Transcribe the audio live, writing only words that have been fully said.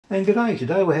And g'day,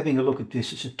 today we're having a look at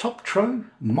this. It's a Toptro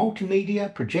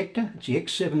Multimedia Projector. It's the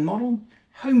X7 model.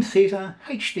 Home theatre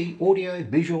HD audio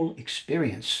visual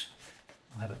experience.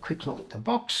 I'll have a quick look at the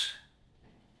box.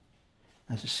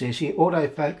 As it says here,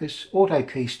 autofocus,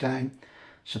 auto-keystone,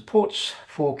 supports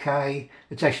 4K.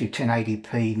 It's actually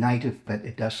 1080p native, but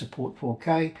it does support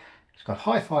 4K. It's got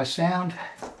hi-fi sound,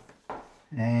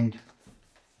 and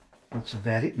that's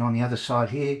about it. And on the other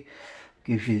side here,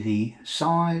 gives you the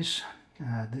size,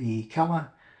 the colour.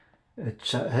 It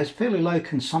has fairly low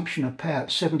consumption of power,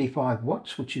 75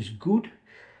 watts, which is good.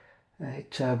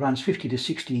 It runs 50 to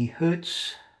 60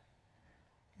 hertz,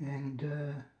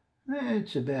 and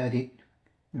that's about it.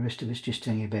 The rest of it's just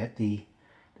telling you about the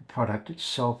product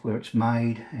itself, where it's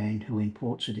made and who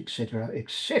imports it, etc,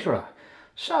 etc.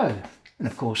 So, and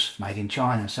of course made in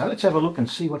China. So let's have a look and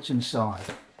see what's inside.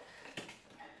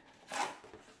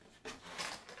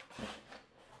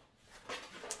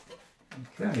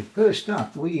 Okay, first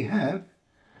up we have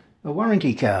a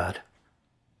warranty card.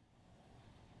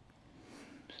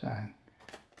 So, and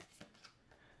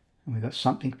we've got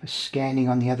something for scanning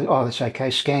on the other. Oh, that's okay.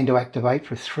 Scan to activate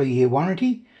for a 3-year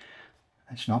warranty.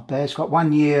 That's not bad. It's got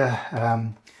 1 year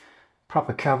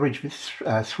proper coverage with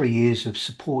 3 years of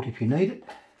support if you need it.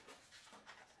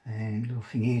 And a little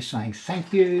thing here saying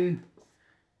thank you.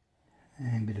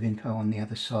 And a bit of info on the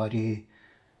other side here,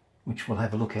 which we'll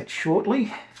have a look at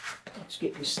shortly. Let's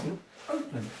get this thing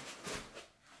open.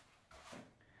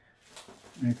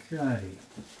 Okay.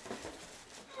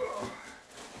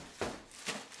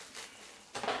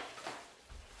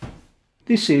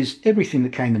 This is everything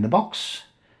that came in the box.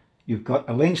 You've got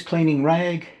a lens cleaning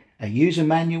rag, a user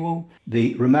manual.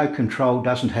 The remote control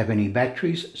doesn't have any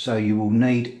batteries, so you will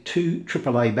need 2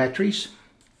 AAA batteries.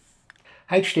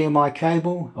 HDMI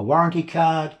cable, a warranty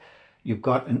card. You've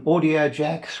got an audio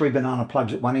jack, 3 banana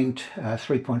plugs at one end,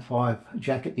 3.5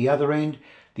 jack at the other end.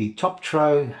 The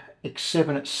Toptro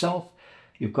X7 itself.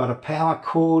 You've got a power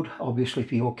cord, obviously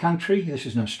for your country. This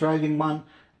is an Australian one.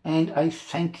 And a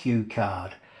thank you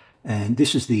card. And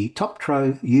this is the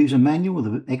Toptro user manual,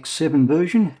 the X7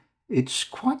 version. It's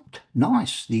quite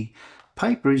nice. The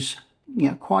paper is,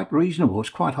 quite reasonable. It's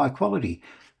quite high quality.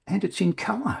 And it's in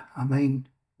colour. I mean,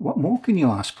 what more can you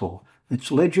ask for?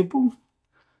 It's legible,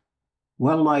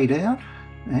 well laid out,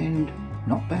 and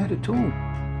not bad at all.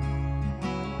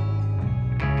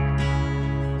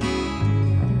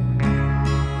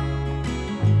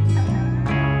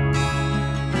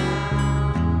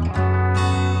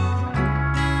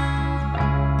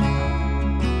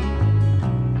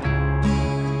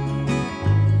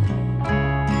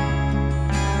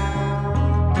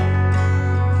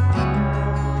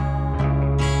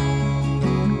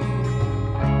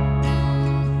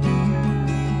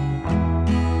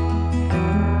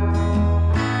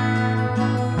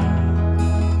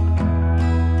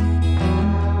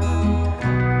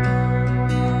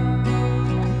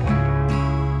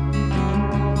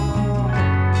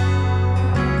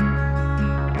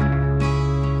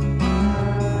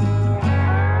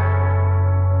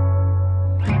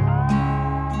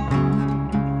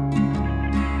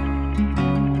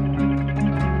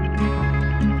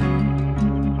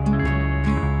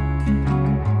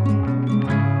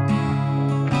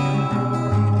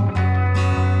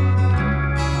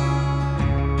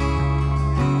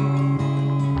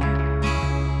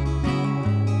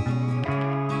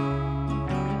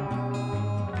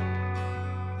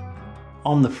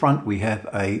 On the front we have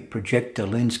a projector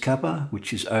lens cover,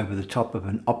 which is over the top of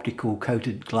an optical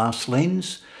coated glass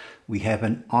lens. We have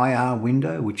an IR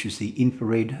window, which is the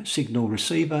infrared signal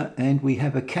receiver, and we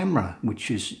have a camera,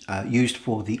 which is used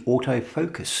for the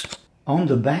autofocus. On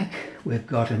the back we've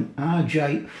got an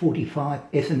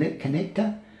RJ45 Ethernet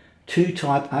connector, 2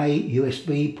 Type A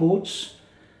USB ports.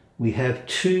 We have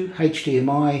 2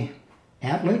 HDMI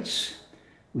outlets.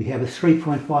 We have a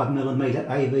 3.5mm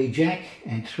AV jack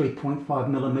and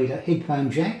 3.5mm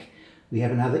headphone jack. We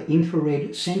have another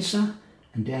infrared sensor,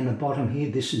 and down the bottom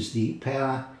here, this is the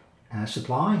power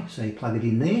supply, so you plug it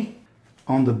in there.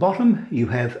 On the bottom you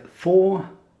have 4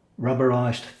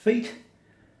 rubberized feet,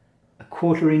 a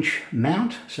 1/4-inch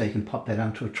mount, so you can pop that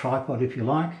onto a tripod if you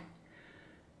like.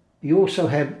 You also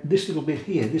have this little bit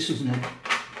here. This is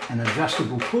an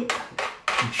adjustable foot,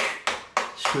 which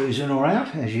screws in or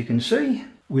out, as you can see,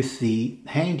 with the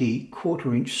handy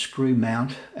 1/4-inch screw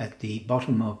mount at the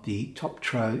bottom of the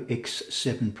Toptro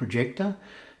X7 projector.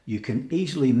 You can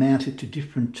easily mount it to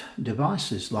different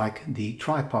devices, like the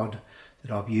tripod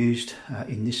that I've used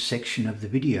in this section of the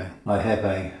video. I have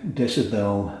a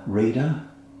decibel reader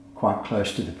quite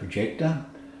close to the projector.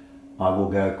 I will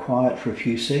go quiet for a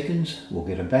few seconds, we'll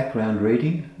get a background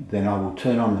reading, then I will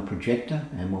turn on the projector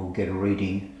and we'll get a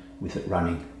reading with it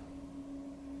running.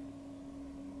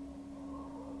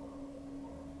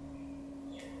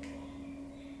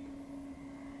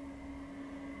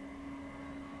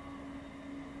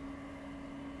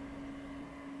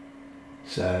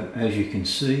 So as you can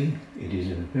see, it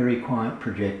is a very quiet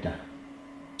projector.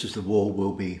 This is the wall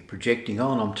we'll be projecting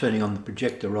on. I'm turning on the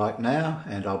projector right now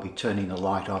and I'll be turning the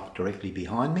light off directly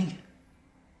behind me.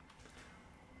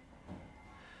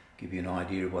 Give you an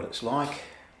idea of what it's like.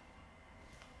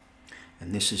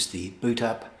 And this is the boot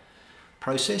up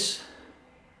process.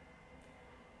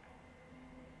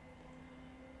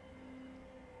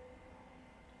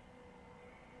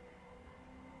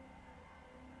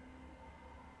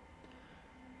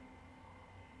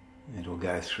 It'll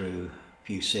go through a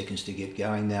few seconds to get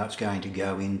going. Now it's going to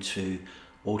go into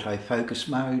autofocus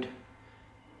mode.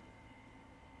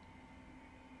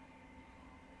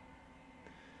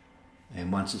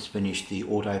 And once it's finished the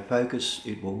autofocus,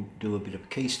 it will do a bit of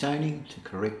keystoning to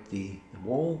correct the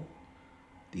wall,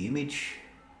 the image.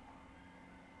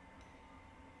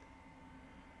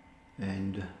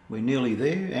 And we're nearly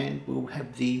there, and we'll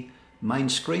have the main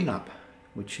screen up,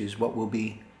 which is what we'll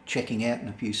be checking out in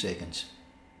a few seconds.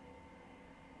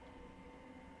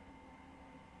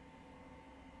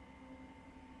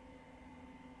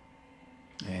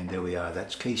 And there we are,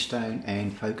 that's keystone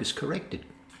and focus corrected.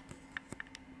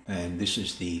 And this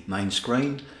is the main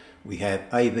screen. We have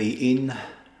AV in,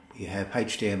 we have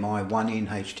HDMI 1 in,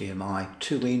 HDMI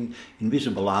 2 in.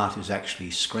 Invisible art is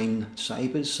actually screen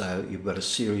savers, so you've got a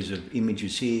series of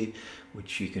images here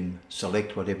which you can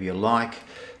select whatever you like.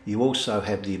 You also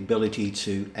have the ability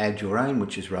to add your own,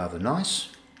 which is rather nice.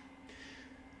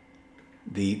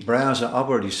 The browser, I've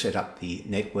already set up the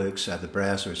network so the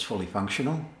browser is fully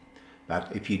functional.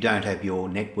 But if you don't have your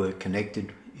network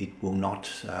connected, it will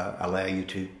not allow you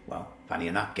to, well, funny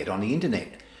enough, get on the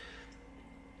internet.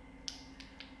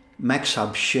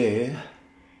 MaxHub Share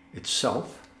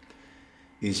itself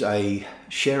is a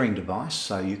sharing device,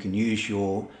 so you can use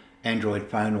your Android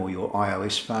phone or your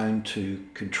iOS phone to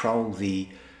control the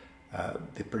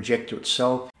projector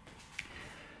itself.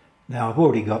 Now I've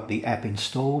already got the app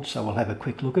installed, so we'll have a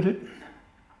quick look at it.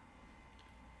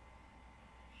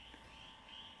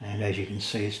 And as you can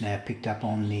see, it's now picked up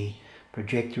on the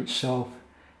projector itself.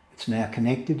 It's now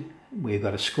connected. We've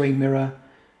got a screen mirror.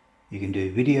 You can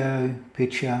do video,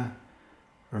 picture,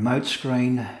 remote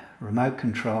screen, remote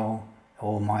control,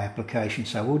 or my application.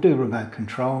 So we'll do remote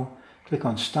control. Click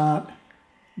on start.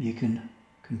 You can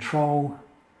control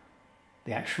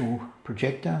the actual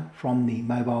projector from the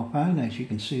mobile phone. As you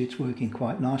can see, it's working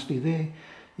quite nicely there.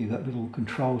 You've got little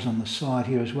controls on the side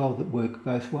here as well that work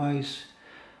both ways.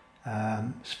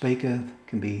 Speaker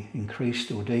can be increased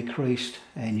or decreased,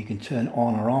 and you can turn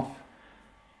on or off,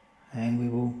 and we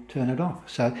will turn it off.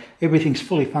 So everything's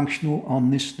fully functional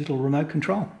on this little remote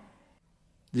control.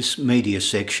 This media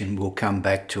section, we'll come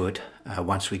back to it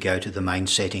once we go to the main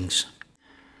settings.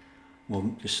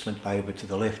 We'll just slip over to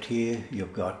the left here.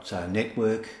 You've got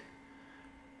network.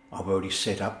 I've already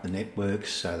set up the network,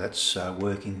 so that's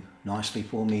working nicely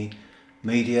for me.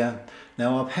 Media.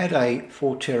 Now I've had a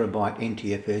 4TB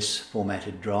NTFS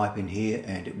formatted drive in here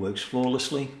and it works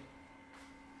flawlessly.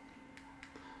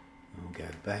 I'll go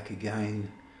back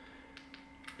again.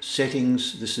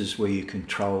 Settings, this is where you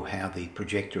control how the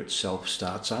projector itself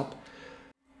starts up.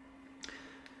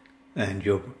 And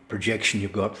your projection,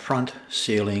 you've got front,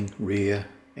 ceiling, rear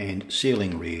and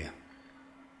ceiling rear.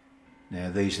 Now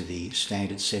these are the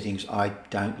standard settings. I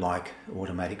don't like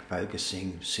automatic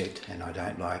focusing set, and I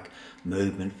don't like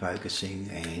movement focusing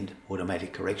and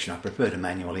automatic correction. I prefer to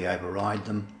manually override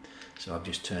them, so I've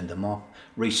just turned them off.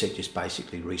 Reset just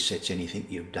basically resets anything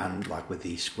you've done, like with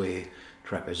the square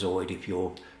trapezoid. If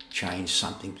you've changed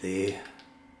something there,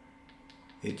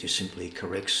 it just simply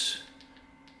corrects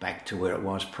back to where it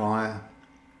was prior.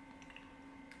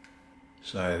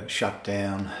 So shut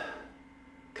down.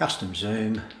 Custom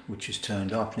zoom, which is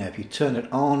turned off. Now if you turn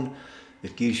it on,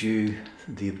 it gives you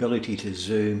the ability to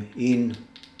zoom in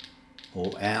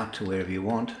or out to wherever you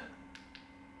want,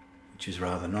 which is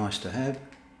rather nice to have.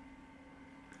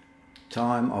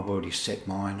 Time, I've already set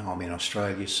mine. I'm in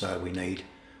Australia, so we need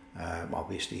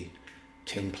obviously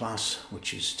 10 plus,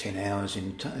 which is 10 hours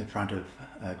in front of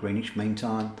Greenwich Mean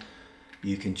Time.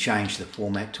 You can change the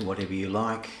format to whatever you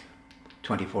like,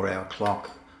 24-hour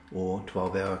clock or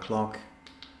 12-hour clock.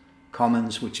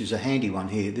 Commons, which is a handy one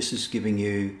here. This is giving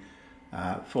you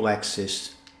full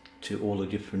access to all the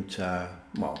different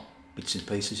bits and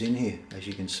pieces in here, as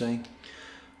you can see.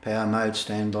 Power mode,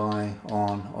 standby,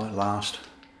 on, or last,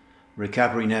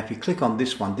 recovery. Now if you click on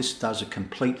this one, this does a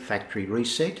complete factory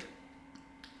reset.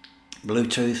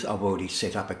 Bluetooth, I've already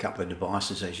set up a couple of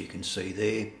devices as you can see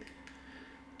there.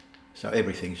 So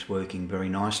everything's working very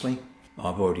nicely.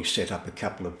 I've already set up a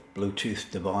couple of Bluetooth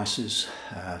devices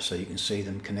so you can see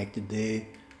them connected there.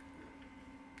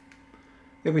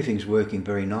 Everything's working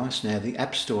very nice. Now the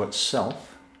App Store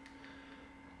itself,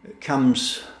 it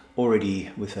comes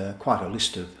already with quite a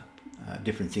list of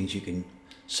different things you can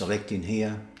select in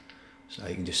here. So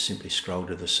you can just simply scroll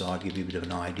to the side, give you a bit of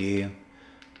an idea.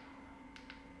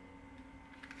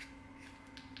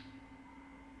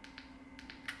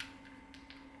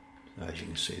 So as you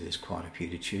can see, there's quite a few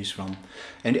to choose from.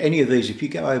 And any of these, if you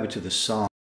go over to the side,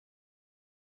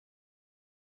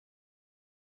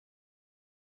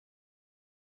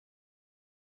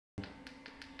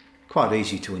 quite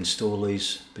easy to install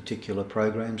these particular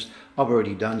programs. I've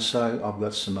already done so. I've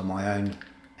got some of my own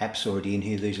apps already in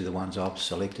here. These are the ones I've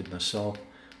selected myself,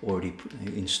 already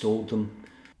installed them.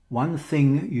 One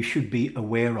thing you should be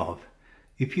aware of,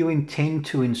 if you intend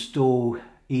to install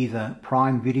either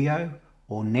Prime Video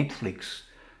or Netflix,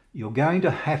 you're going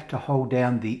to have to hold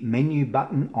down the menu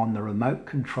button on the remote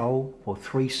control for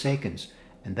 3 seconds,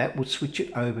 and that will switch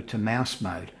it over to mouse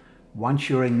mode. Once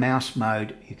you're in mouse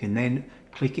mode, you can then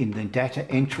click in the data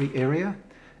entry area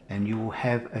and you will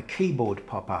have a keyboard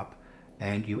pop up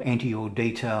and you enter your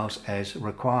details as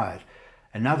required.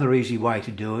 Another easy way to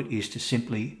do it is to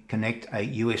simply connect a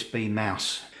USB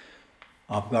mouse.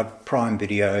 I've got Prime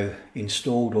Video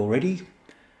installed already,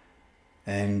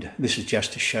 and this is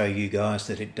just to show you guys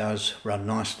that it does run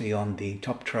nicely on the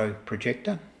Toptro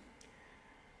projector.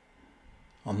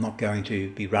 I'm not going to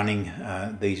be running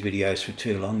these videos for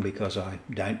too long because I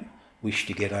don't wish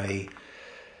to get a,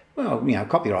 well, you know,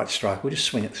 copyright strike. We'll just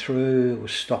swing it through, we'll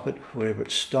stop it wherever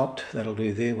it stopped. That'll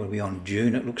do there. We'll be on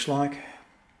June, it looks like.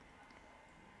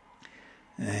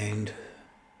 And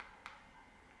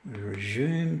we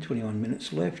resume, 21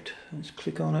 minutes left. Let's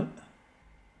click on it.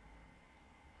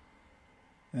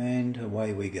 And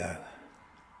away we go.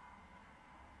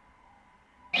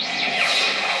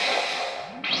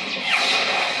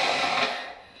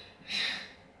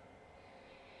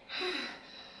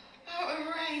 Out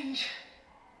of range.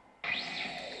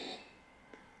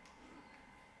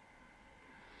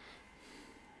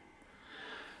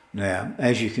 Now,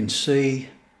 as you can see,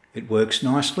 it works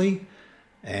nicely,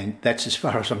 and that's as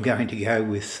far as I'm going to go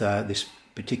with this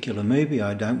particular movie.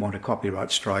 I don't want a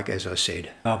copyright strike, as I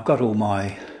said. I've got all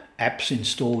my apps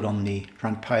installed on the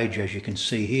front page, as you can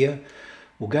see here.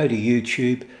 We'll go to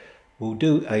YouTube. We'll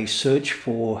do a search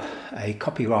for a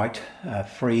copyright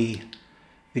free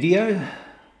video.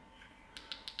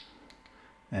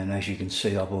 And as you can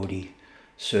see, I've already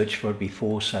searched for it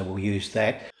before, so we'll use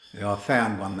that. I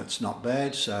found one that's not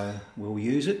bad, so we'll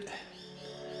use it.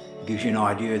 It gives you an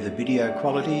idea of the video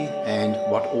quality and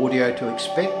what audio to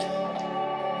expect.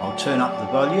 I'll turn up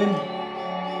the volume.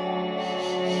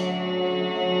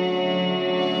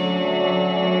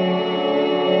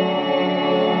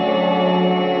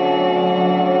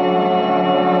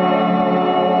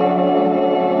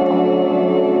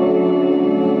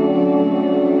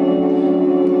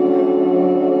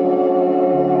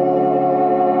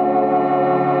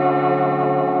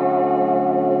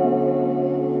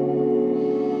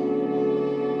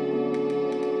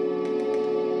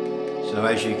 So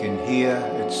as you can hear,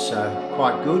 it's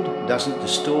quite good. It doesn't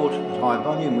distort at high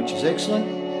volume, which is excellent.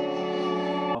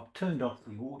 I've turned off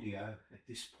the audio at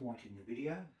this point in the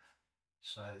video,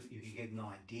 so you can get an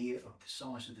idea of the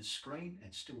size of the screen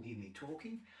and still hear me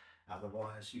talking.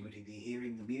 Otherwise, you would be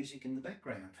hearing the music in the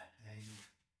background, and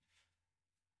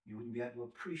you wouldn't be able to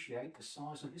appreciate the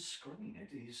size of this screen.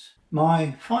 It is.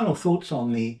 My final thoughts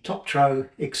on the Toptro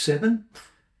X7.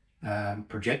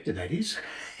 Projector, that is.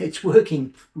 It's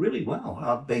working really well.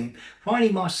 I've been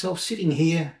finding myself sitting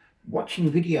here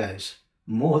watching videos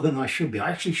more than I should be. I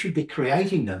actually should be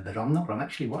creating them, but I'm not. I'm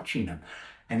actually watching them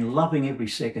and loving every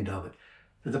second of it.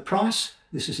 For the price,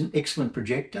 this is an excellent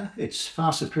projector. It's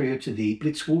far superior to the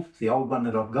Blitzwolf, the old one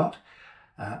that I've got.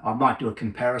 I might do a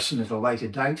comparison at a later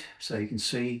date so you can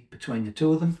see between the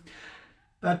two of them.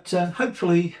 But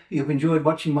hopefully you've enjoyed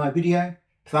watching my video.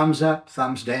 Thumbs up,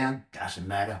 thumbs down, doesn't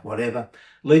matter, whatever.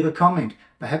 Leave a comment.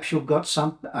 Perhaps you've got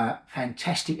some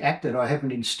fantastic app that I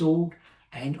haven't installed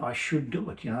and I should do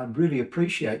it. You know, I'd really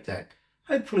appreciate that.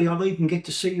 Hopefully I'll even get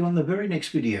to see you on the very next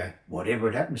video, whatever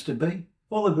it happens to be.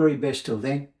 All the very best till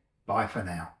then. Bye for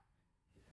now.